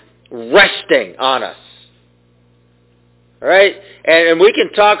just resting on us. All right? And we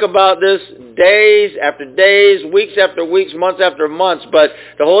can talk about this days after days, weeks after weeks, months after months, but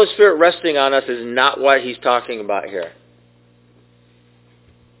the Holy Spirit resting on us is not what he's talking about here.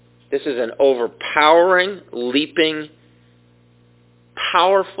 This is an overpowering, leaping,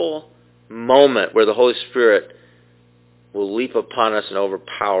 powerful moment where the Holy Spirit will leap upon us and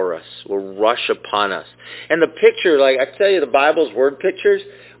overpower us, will rush upon us. And the picture, like I tell you, the Bible's word pictures,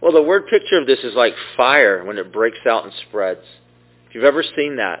 well, the word picture of this is like fire when it breaks out and spreads. If you've ever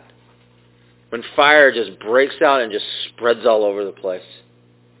seen that, when fire just breaks out and just spreads all over the place,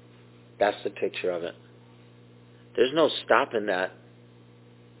 that's the picture of it. There's no stopping that.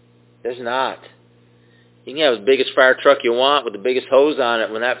 There's not. You can have the biggest fire truck you want with the biggest hose on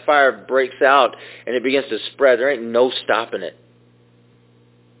it. When that fire breaks out and it begins to spread, there ain't no stopping it.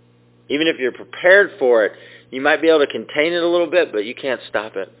 Even if you're prepared for it, you might be able to contain it a little bit, but you can't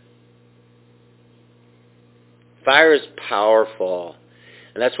stop it. Fire is powerful.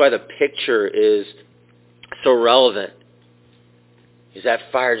 And that's why the picture is so relevant. Is that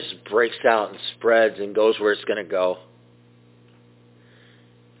fire just breaks out and spreads and goes where it's going to go.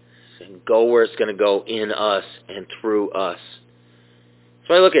 And go where it's going to go in us and through us.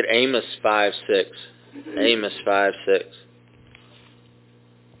 So I look at Amos 5:6. Amos 5:6.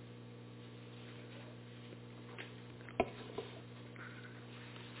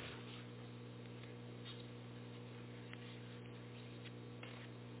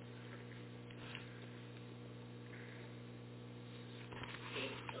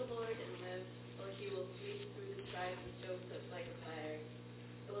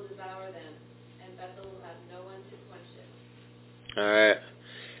 All right.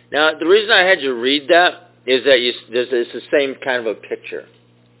 Now, the reason I had you read that is that it's the same kind of a picture.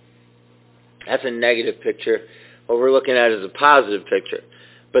 That's a negative picture. What we're looking at is a positive picture.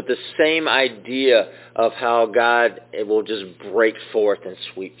 But the same idea of how God will just break forth and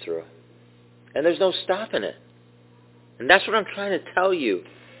sweep through. And there's no stopping it. And that's what I'm trying to tell you.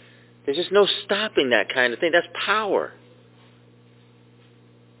 There's just no stopping that kind of thing. That's power.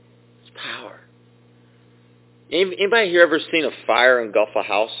 It's power. Anybody here ever seen a fire engulf a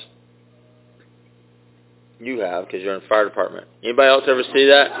house? You have, because you're in the fire department. Anybody else ever see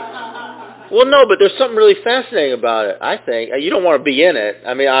that? Well, no, but there's something really fascinating about it, I think. You don't want to be in it,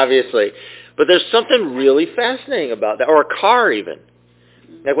 I mean, obviously. But there's something really fascinating about that. Or a car, even.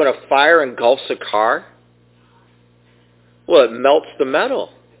 Like when a fire engulfs a car, well, it melts the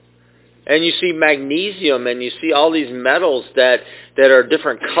metal. And you see magnesium and you see all these metals that are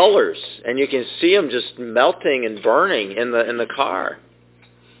different colors. And you can see them just melting and burning in the car.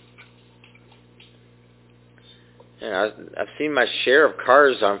 And I've seen my share of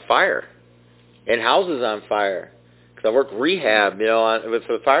cars on fire and houses on fire. Because I worked rehab, with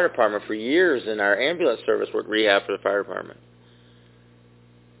the fire department for years, and our ambulance service worked rehab for the fire department.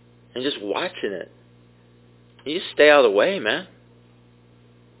 And just watching it. You just stay out of the way, man.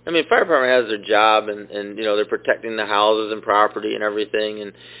 I mean, fire department has their job, and they're protecting the houses and property and everything,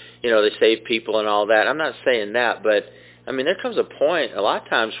 and, they save people and all that. I'm not saying that, but, I mean, there comes a point, a lot of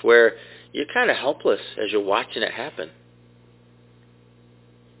times, where you're kind of helpless as you're watching it happen.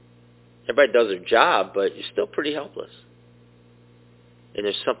 Everybody does their job, but you're still pretty helpless. And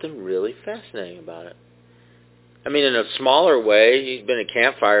there's something really fascinating about it. I mean, in a smaller way, you've been at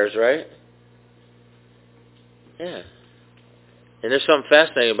campfires, right? Yeah. And there's something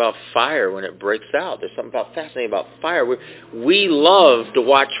fascinating about fire when it breaks out. There's something fascinating about fire. We love to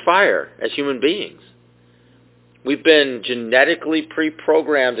watch fire as human beings. We've been genetically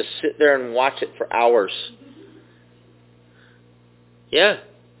pre-programmed to sit there and watch it for hours. Yeah.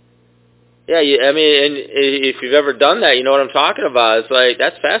 Yeah, I mean, and if you've ever done that, you know what I'm talking about. It's like,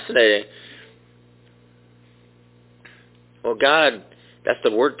 that's fascinating. Well, God, that's the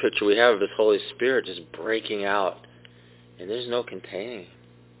word picture we have of His Holy Spirit just breaking out. And there's no containing.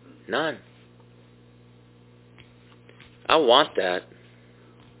 None. I want that.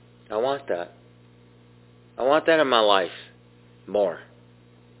 I want that. I want that in my life more.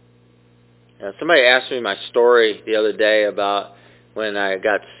 Now, somebody asked me my story the other day about when I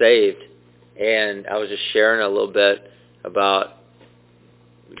got saved, and I was just sharing a little bit about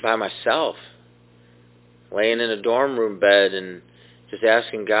by myself, laying in a dorm room bed and just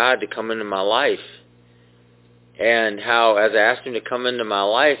asking God to come into my life. And how, as I asked Him to come into my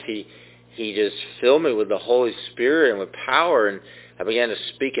life, He just filled me with the Holy Spirit and with power. And I began to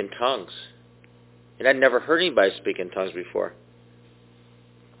speak in tongues. And I'd never heard anybody speak in tongues before.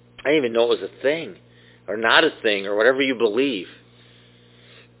 I didn't even know it was a thing, or not a thing, or whatever you believe.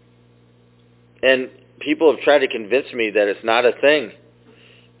 And people have tried to convince me that it's not a thing.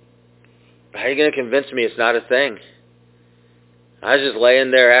 How are you going to convince me it's not a thing? I was just laying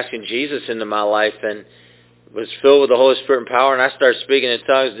there asking Jesus into my life and was filled with the Holy Spirit and power, and I started speaking in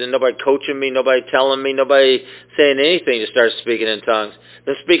tongues. Didn't nobody coaching me, nobody telling me, nobody saying anything to start speaking in tongues.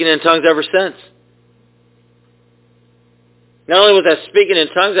 Been speaking in tongues ever since. Not only was I speaking in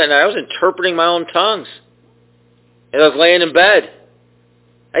tongues that night, I was interpreting my own tongues. And I was laying in bed.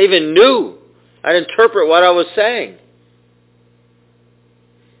 I even knew I'd interpret what I was saying.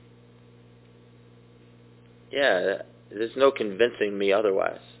 Yeah, there's no convincing me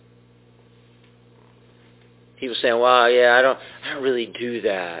otherwise. People saying, well, yeah, I don't really do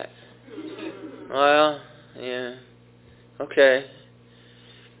that. Well, yeah, okay.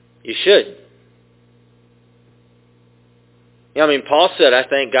 You should. Yeah, I mean, Paul said, I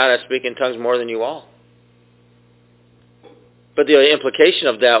thank God I speak in tongues more than you all. But the implication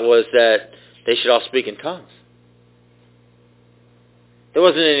of that was that they should all speak in tongues. There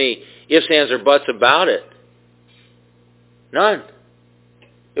wasn't any ifs, ands, or buts about it. None.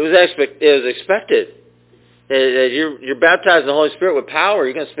 It was expected. That you're baptized in the Holy Spirit with power,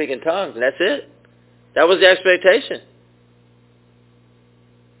 you're going to speak in tongues, and that's it. That was the expectation.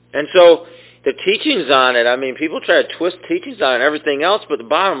 And so the teachings on it, I mean, people try to twist teachings on it and everything else, but the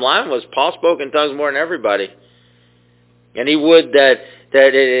bottom line was Paul spoke in tongues more than everybody. And he would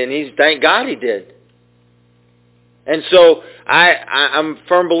thank God he did. And so I'm a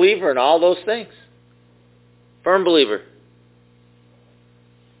firm believer in all those things. Firm believer.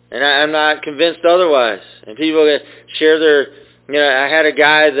 And I'm not convinced otherwise. And people share I had a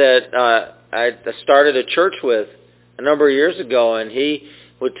guy that I started a church with a number of years ago, and he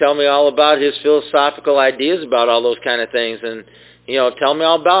would tell me all about his philosophical ideas about all those kind of things. And, tell me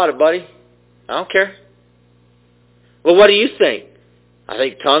all about it, buddy. I don't care. Well, what do you think? I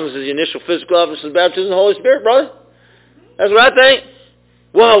think tongues is the initial physical evidence of baptism of the Holy Spirit, brother. That's what I think.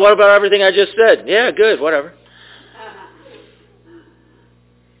 Well, what about everything I just said? Yeah, good, whatever.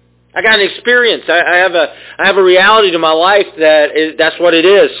 I got an experience. I have a reality to my life that's what it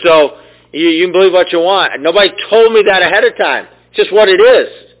is. So you can believe what you want. Nobody told me that ahead of time. It's just what it is.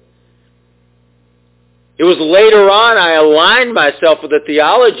 It was later on I aligned myself with a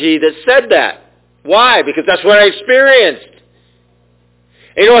theology that said that. Why? Because that's what I experienced.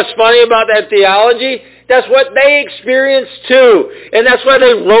 And you know what's funny about that theology? That's what they experienced too. And that's why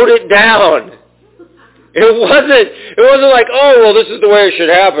they wrote it down. It wasn't like, oh, well, this is the way it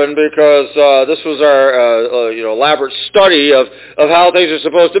should happen because this was our elaborate study of how things are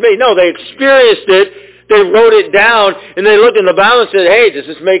supposed to be. No, they experienced it, they wrote it down, and they looked in the Bible and said, hey, does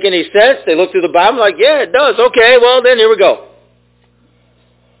this make any sense? They looked through the Bible like, yeah, it does. Okay, well, then here we go.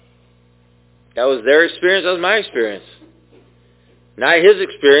 That was their experience, that was my experience. Not his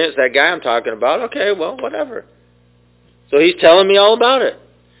experience, that guy I'm talking about. Okay, well, whatever. So he's telling me all about it.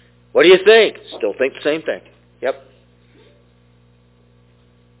 What do you think? Still think the same thing. Yep.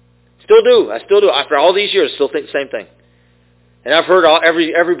 Still do. I still do. After all these years, still think the same thing. And I've heard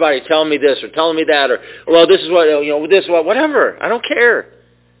everybody telling me this or telling me that or well, this is what this what whatever. I don't care.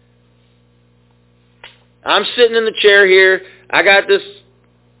 I'm sitting in the chair here. I got this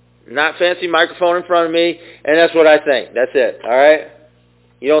not fancy microphone in front of me, and that's what I think. That's it. All right?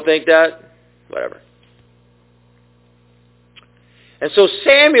 You don't think that? Whatever. And so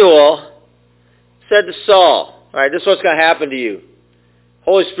Samuel said to Saul, all right, this is what's going to happen to you.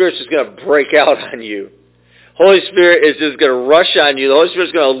 Holy Spirit's just going to break out on you. Holy Spirit is just going to rush on you. The Holy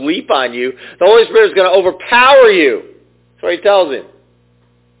Spirit's going to leap on you. The Holy Spirit is going to overpower you. That's what he tells him.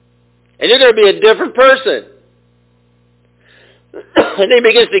 And you're going to be a different person. And he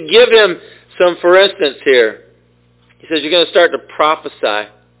begins to give him some for instance here. He says, you're going to start to prophesy.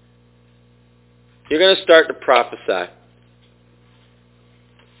 You're going to start to prophesy.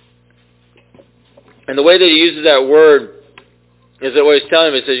 And the way that he uses that word is that what he's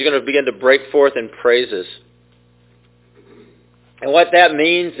telling him, he says, you're going to begin to break forth in praises. And what that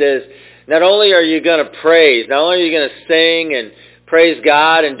means is, not only are you going to praise, not only are you going to sing and praise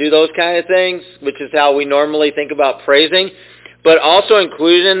God and do those kind of things, which is how we normally think about praising, but also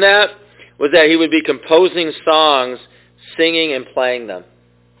included in that was that he would be composing songs, singing and playing them.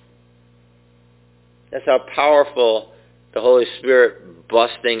 That's how powerful the Holy Spirit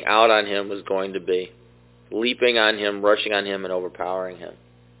busting out on him was going to be. Leaping on him, rushing on him, and overpowering him.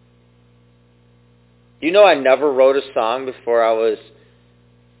 You know I never wrote a song before I was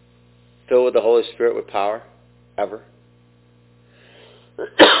filled with the Holy Spirit with power? Ever.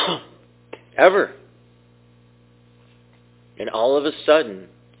 Ever. And all of a sudden,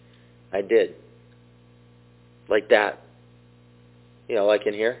 I did. Like that. Like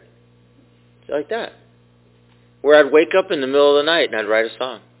in here. Like that. Where I'd wake up in the middle of the night and I'd write a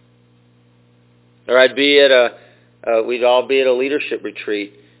song. Or I'd be at we'd all be at a leadership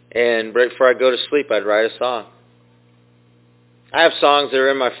retreat, and right before I go to sleep, I'd write a song. I have songs that are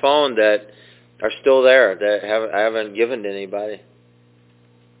in my phone that are still there, that I haven't given to anybody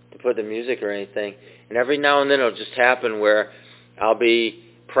to put the music or anything. And every now and then it'll just happen where I'll be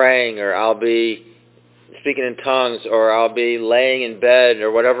praying, or I'll be speaking in tongues, or I'll be laying in bed,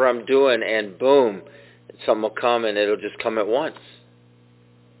 or whatever I'm doing, and boom, something will come, and it'll just come at once.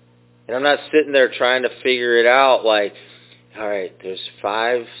 And I'm not sitting there trying to figure it out like, all right, there's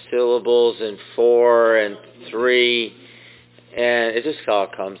 5 syllables and 4 and 3, and it just all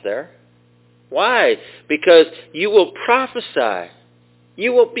comes there. Why? Because you will prophesy.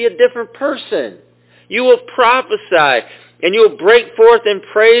 You will be a different person. You will prophesy, and you'll break forth in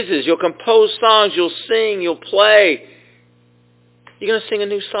praises. You'll compose songs. You'll sing. You'll play. You're going to sing a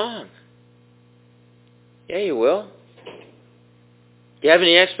new song. Yeah, you will. You have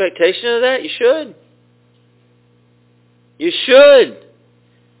any expectation of that? You should. You should.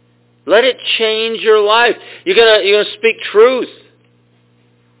 Let it change your life. You're gonna speak truth.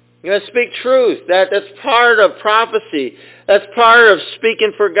 You're going to speak truth. That's part of prophecy. That's part of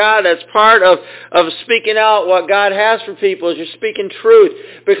speaking for God. That's part of speaking out what God has for people, is you're speaking truth.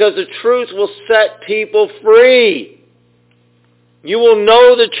 Because the truth will set people free. You will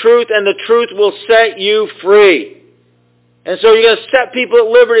know the truth, and the truth will set you free. And so you're going to set people at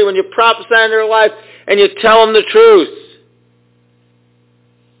liberty when you prophesy in their life and you tell them the truth.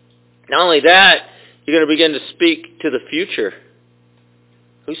 Not only that, you're going to begin to speak to the future.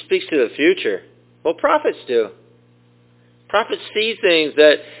 Who speaks to the future? Well, prophets do. Prophets see things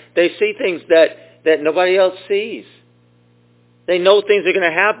that nobody else sees. They know things are going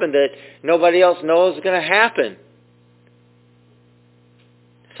to happen that nobody else knows are going to happen.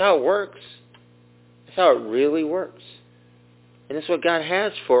 That's how it works. That's how it really works. And that's what God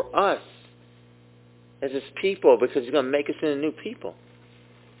has for us as His people, because He's going to make us into new people.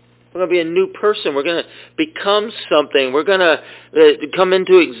 We're going to be a new person. We're going to become something. We're going to come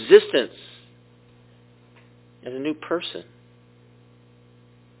into existence as a new person.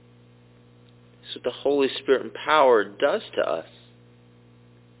 That's what the Holy Spirit and power does to us.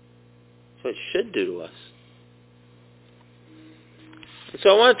 That's what it should do to us. And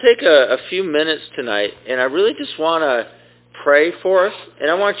so I want to take a few minutes tonight, and I really just want to pray for us,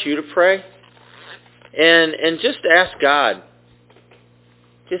 and I want you to pray, and just ask God.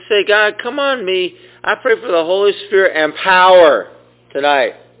 Just say, God, come on me. I pray for the Holy Spirit and power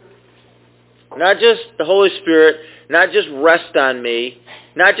tonight. Not just the Holy Spirit, not just rest on me,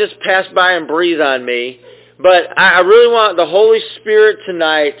 not just pass by and breathe on me, but I really want the Holy Spirit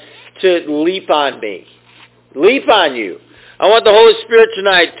tonight to leap on me. Leap on you. I want the Holy Spirit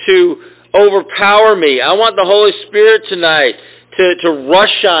tonight to overpower me. I want the Holy Spirit tonight to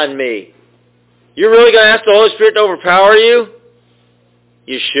rush on me. You're really going to ask the Holy Spirit to overpower you?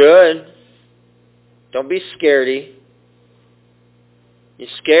 You should. Don't be scaredy. You're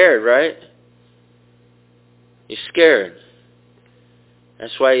scared, right? You're scared.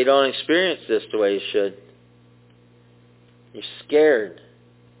 That's why you don't experience this the way you should. You're scared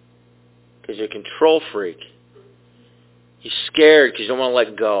because you're a control freak. You're scared because you don't want to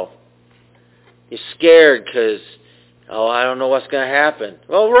let go. You're scared because, I don't know what's going to happen.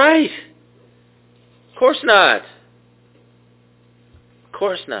 Well, right. Of course not. Of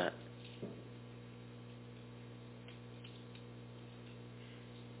course not.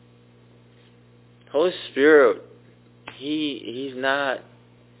 Holy Spirit, He's not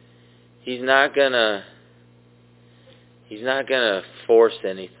gonna force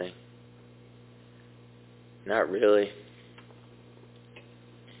anything. Not really.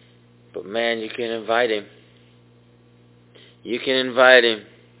 But man, you can invite Him. You can invite Him.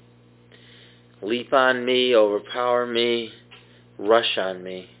 Leap on me, overpower me, rush on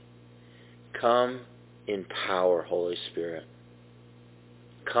me. Come in power, Holy Spirit.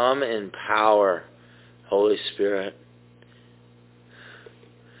 Come in power, Holy Spirit.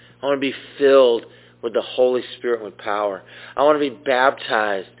 I want to be filled with the Holy Spirit with power. I want to be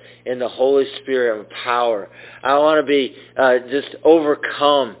baptized in the Holy Spirit with power. I want to be just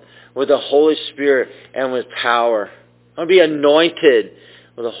overcome with the Holy Spirit and with power. I want to be anointed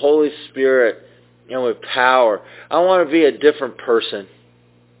with the Holy Spirit and with power. I want to be a different person.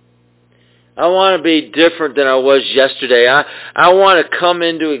 I want to be different than I was yesterday. I want to come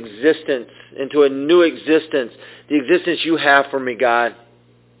into existence, into a new existence, the existence you have for me, God.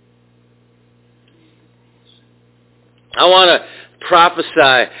 I want to prophesy.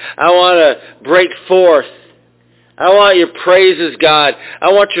 I want to break forth. I want your praises, God.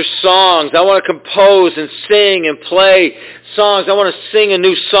 I want your songs. I want to compose and sing and play songs. I want to sing a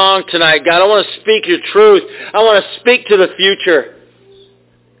new song tonight, God. I want to speak your truth. I want to speak to the future.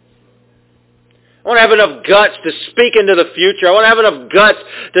 I want to have enough guts to speak into the future. I want to have enough guts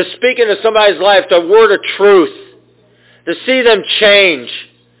to speak into somebody's life, the word of truth, to see them change,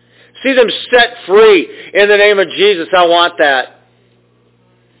 see them set free in the name of Jesus. I want that.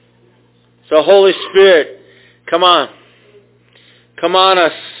 So Holy Spirit, come on. Come on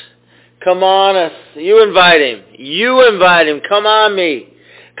us. Come on us. You invite him. You invite him. Come on me.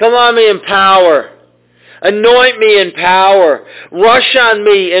 Come on me in power. Anoint me in power. Rush on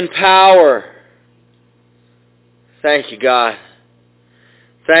me in power. Thank you, God.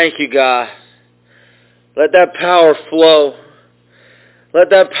 Thank you, God. Let that power flow. Let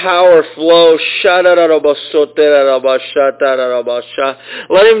that power flow.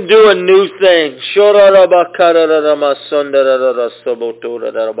 Let him do a new thing.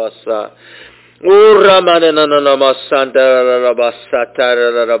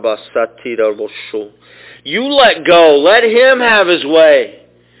 You let go. Let him have his way.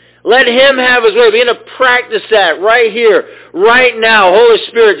 Let him have his way. Begin to practice that right here, right now. Holy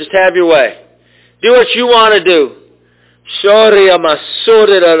Spirit, just have your way. Do what you want to do.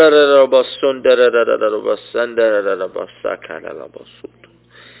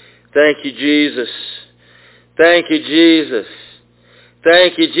 Thank you, Jesus. Thank you, Jesus.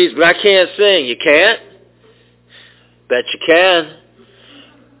 Thank you, Jesus. But I can't sing. You can't? Bet you can.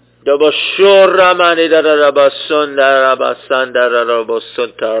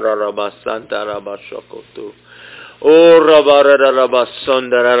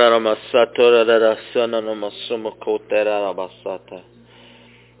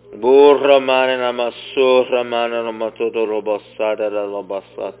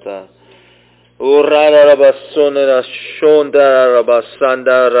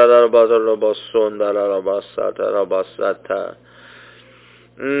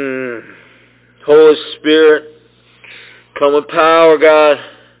 Holy Spirit, come with power, God.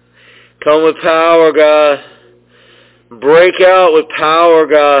 Come with power, God. Break out with power,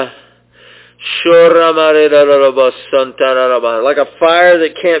 God. Like a fire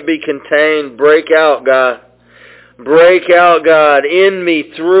that can't be contained. Break out, God. Break out, God. In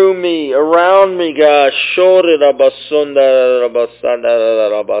me, through me, around me, God.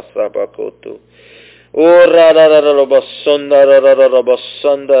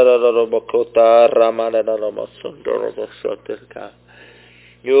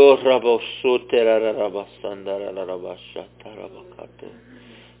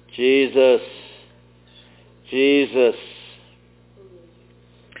 Jesus, Jesus.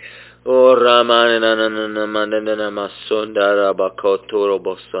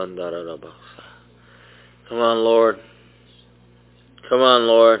 Come on, Lord. Come on,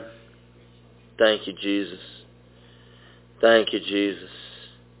 Lord. Thank you, Jesus. Thank you, Jesus.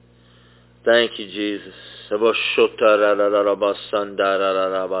 Thank you, Jesus.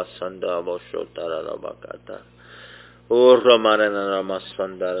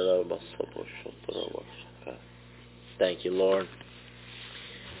 Thank you, Lord.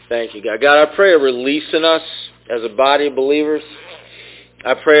 Thank you, God. God, I pray a release in us as a body of believers.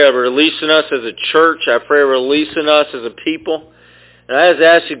 I pray a release in us as a church. I pray a release in us as a people. And I just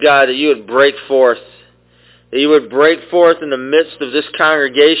ask you, God, that you would break forth. That you would break forth in the midst of this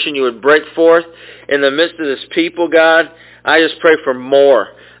congregation. You would break forth in the midst of this people, God. I just pray for more.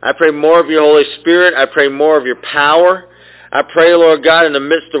 I pray more of your Holy Spirit. I pray more of your power. I pray, Lord God, in the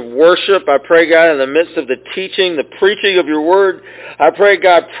midst of worship. I pray, God, in the midst of the teaching, the preaching of your word. I pray,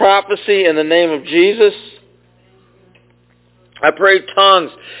 God, prophecy in the name of Jesus. I pray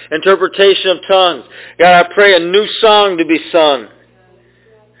tongues, interpretation of tongues. God, I pray a new song to be sung.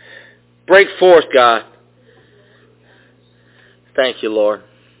 Break forth, God. Thank you, Lord.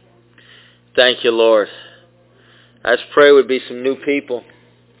 Thank you, Lord. I just pray we'd be some new people.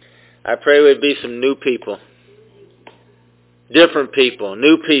 I pray we'd be some new people. Different people,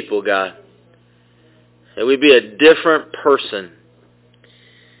 new people, God. That we'd be a different person.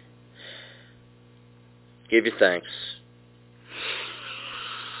 Give you thanks.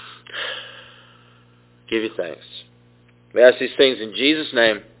 Give you thanks. We ask these things in Jesus'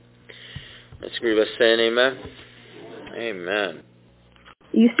 name. Let's agree by saying amen. Amen.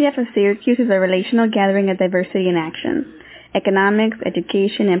 UCF of Syracuse is a relational gathering of diversity in action. Economics,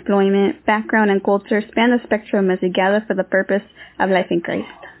 education, employment, background, and culture span the spectrum as we gather for the purpose of life in Christ.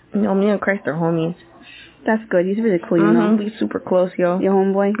 No, me and Christ are homies. That's good. He's really cool, you know. We super close, yo. Your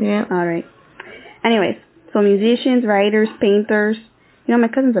homeboy? Yeah. All right. Anyways, So musicians, writers, painters. You know, my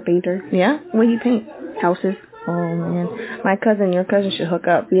cousin's a painter. Yeah? What do you paint? Houses. Oh, man. Your cousin should hook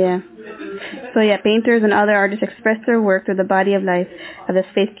up. Yeah. So yeah, painters and other artists express their work through the body of life of this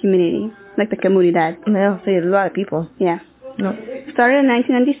faith community, like the comunidad. Yeah, see, a lot of people. Yeah. No. Started in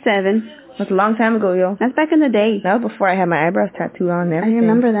 1997. That's a long time ago, yo. That's back in the day. That was before I had my eyebrows tattooed on and everything. I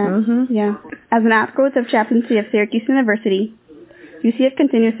remember that. Mm-hmm. Yeah. As an outgrowth of chaplaincy of Syracuse University, UCF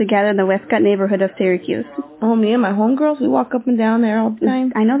continues to gather in the Westcott neighborhood of Syracuse. Oh, me and my homegirls, we walk up and down there all the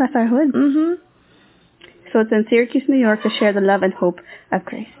time. I know, that's our hood. Mm-hmm. So it's in Syracuse, New York to share the love and hope of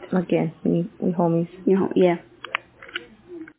Christ. Again, we homies. You know, yeah.